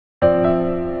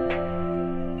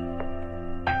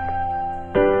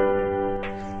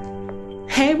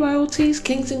royalties,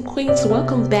 kings and queens,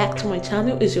 welcome back to my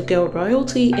channel. It's your girl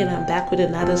Royalty, and I'm back with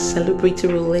another celebrity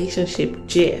relationship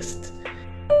gist.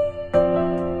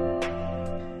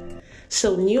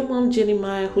 So new mom Jeannie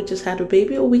Mai, who just had a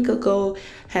baby a week ago,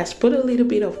 has put a little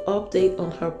bit of update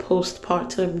on her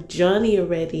postpartum journey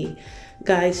already.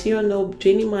 Guys, you all know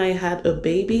Jeannie Mai had a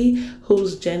baby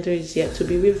whose gender is yet to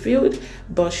be revealed,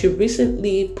 but she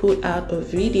recently put out a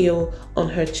video on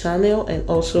her channel and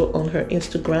also on her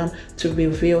Instagram to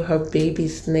reveal her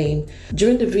baby's name.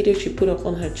 During the video she put up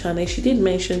on her channel, she did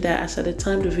mention that as at the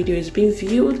time the video is being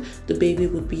viewed, the baby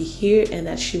would be here and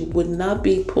that she would not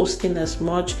be posting as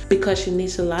much because she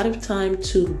needs a lot of time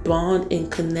to bond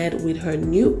and connect with her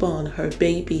newborn, her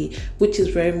baby, which is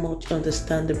very much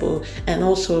understandable, and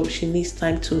also she needs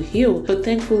time to heal. But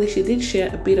thankfully she did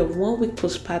share a bit of 1 week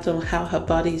postpartum, how her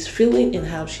body is feeling and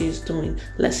how she is doing.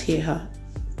 Let's hear her.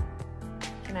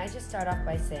 Can I just start off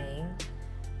by saying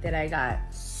that I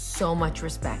got so much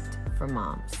respect for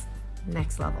moms,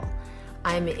 next level.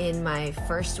 I'm in my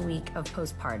first week of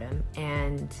postpartum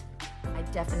and I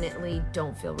definitely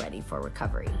don't feel ready for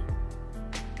recovery.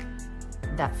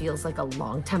 That feels like a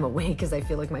long time away because I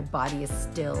feel like my body is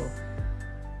still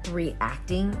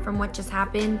reacting from what just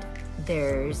happened.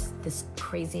 There's this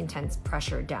crazy intense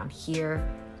pressure down here.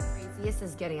 Craziest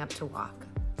is getting up to walk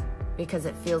because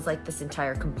it feels like this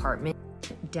entire compartment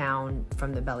down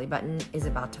from the belly button is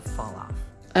about to fall off.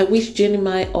 I wish Jeannie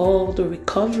Mai all the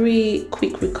recovery,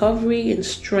 quick recovery and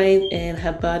strength, and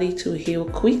her body to heal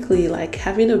quickly. Like,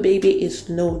 having a baby is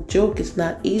no joke. It's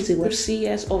not easy. With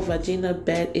CS or vaginal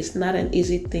bed, it's not an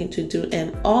easy thing to do,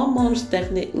 and all moms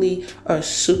definitely are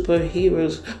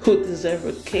superheroes who deserve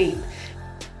a cape.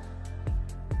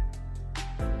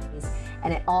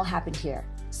 And it all happened here.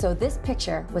 So this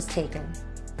picture was taken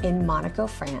in Monaco,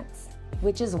 France,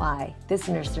 which is why this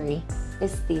nursery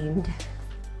is themed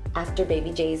after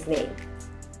baby Jay's name,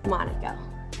 Monaco.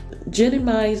 Jeannie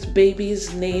Mai's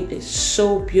baby's name is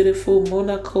so beautiful.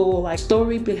 Monaco, like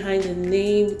story behind the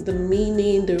name, the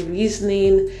meaning, the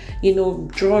reasoning, you know,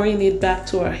 drawing it back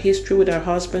to our history with her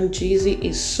husband Jeezy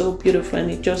is so beautiful,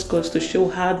 and it just goes to show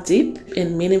how deep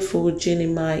and meaningful Jeannie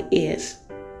Mai is.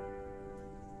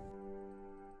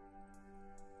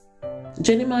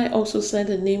 Jeannie Mai also sent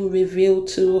a name reveal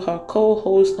to her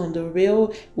co-host on The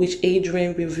Real, which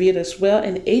Adrian revealed as well.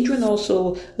 And Adrian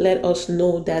also let us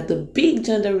know that the big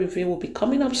gender reveal will be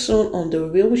coming up soon on The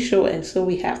Real show, and so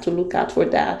we have to look out for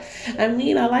that. I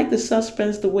mean, I like the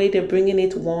suspense, the way they're bringing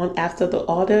it one after the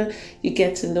other. You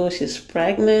get to know she's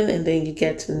pregnant, and then you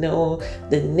get to know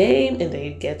the name, and then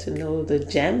you get to know the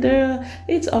gender.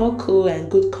 It's all cool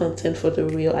and good content for The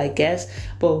Real, I guess,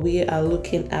 but we are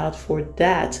looking out for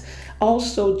that.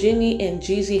 Also, Jeannie and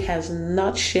Jeezy has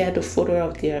not shared a photo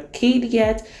of their kid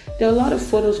yet. There are a lot of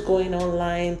photos going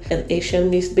online, an Asian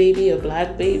mixed baby, a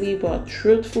black baby, but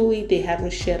truthfully, they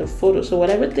haven't shared a photo. So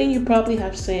whatever thing you probably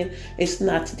have seen is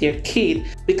not their kid,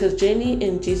 because Jeannie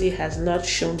and Jeezy has not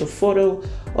shown the photo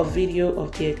or video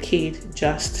of their kid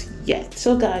just yet.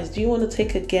 So guys, do you want to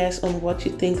take a guess on what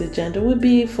you think the gender would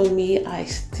be? For me, I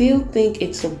still think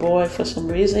it's a boy for some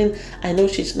reason. I know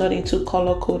she's not into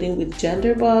color coding with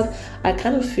gender, but I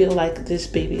kind of feel like this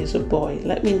baby is a boy.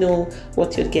 Let me know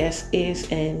what your guess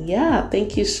is. And yeah,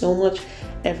 thank you so much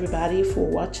everybody for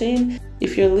watching.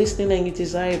 If you're listening and you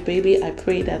desire a baby, I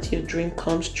pray that your dream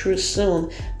comes true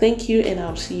soon. Thank you, and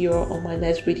I'll see you all on my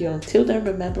next video. Until then,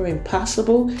 remember,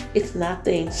 impossible, it's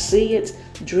nothing. See it,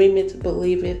 dream it,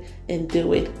 believe it, and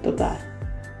do it. Bye-bye.